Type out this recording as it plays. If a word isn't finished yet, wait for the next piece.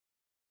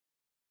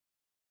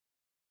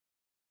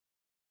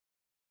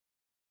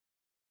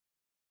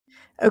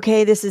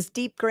Okay, this is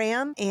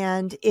Deepgram,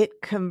 and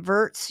it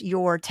converts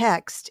your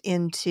text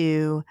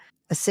into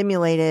a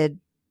simulated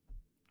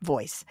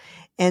voice.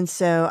 And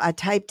so I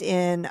typed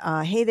in,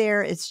 hey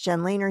there, it's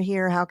Jen Lehner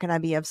here. How can I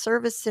be of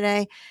service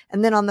today?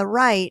 And then on the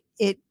right,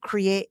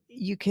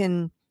 you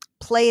can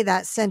play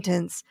that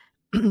sentence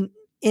in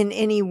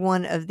any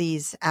one of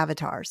these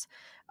avatars.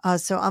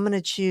 So I'm going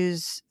to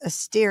choose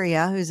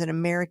Asteria, who's an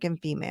American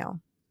female.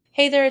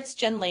 Hey there, it's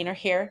Jen Lehner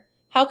here.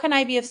 How can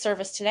I be of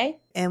service today?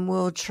 And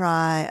we'll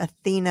try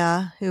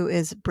Athena, who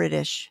is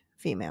British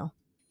female.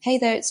 Hey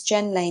there, it's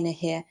Jen Lehner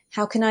here.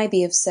 How can I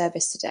be of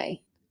service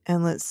today?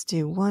 And let's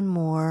do one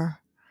more.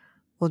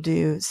 We'll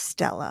do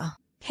Stella.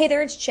 Hey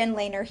there, it's Jen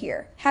Lehner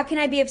here. How can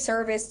I be of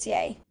service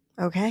today?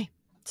 Okay,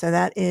 so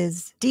that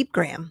is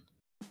Deepgram.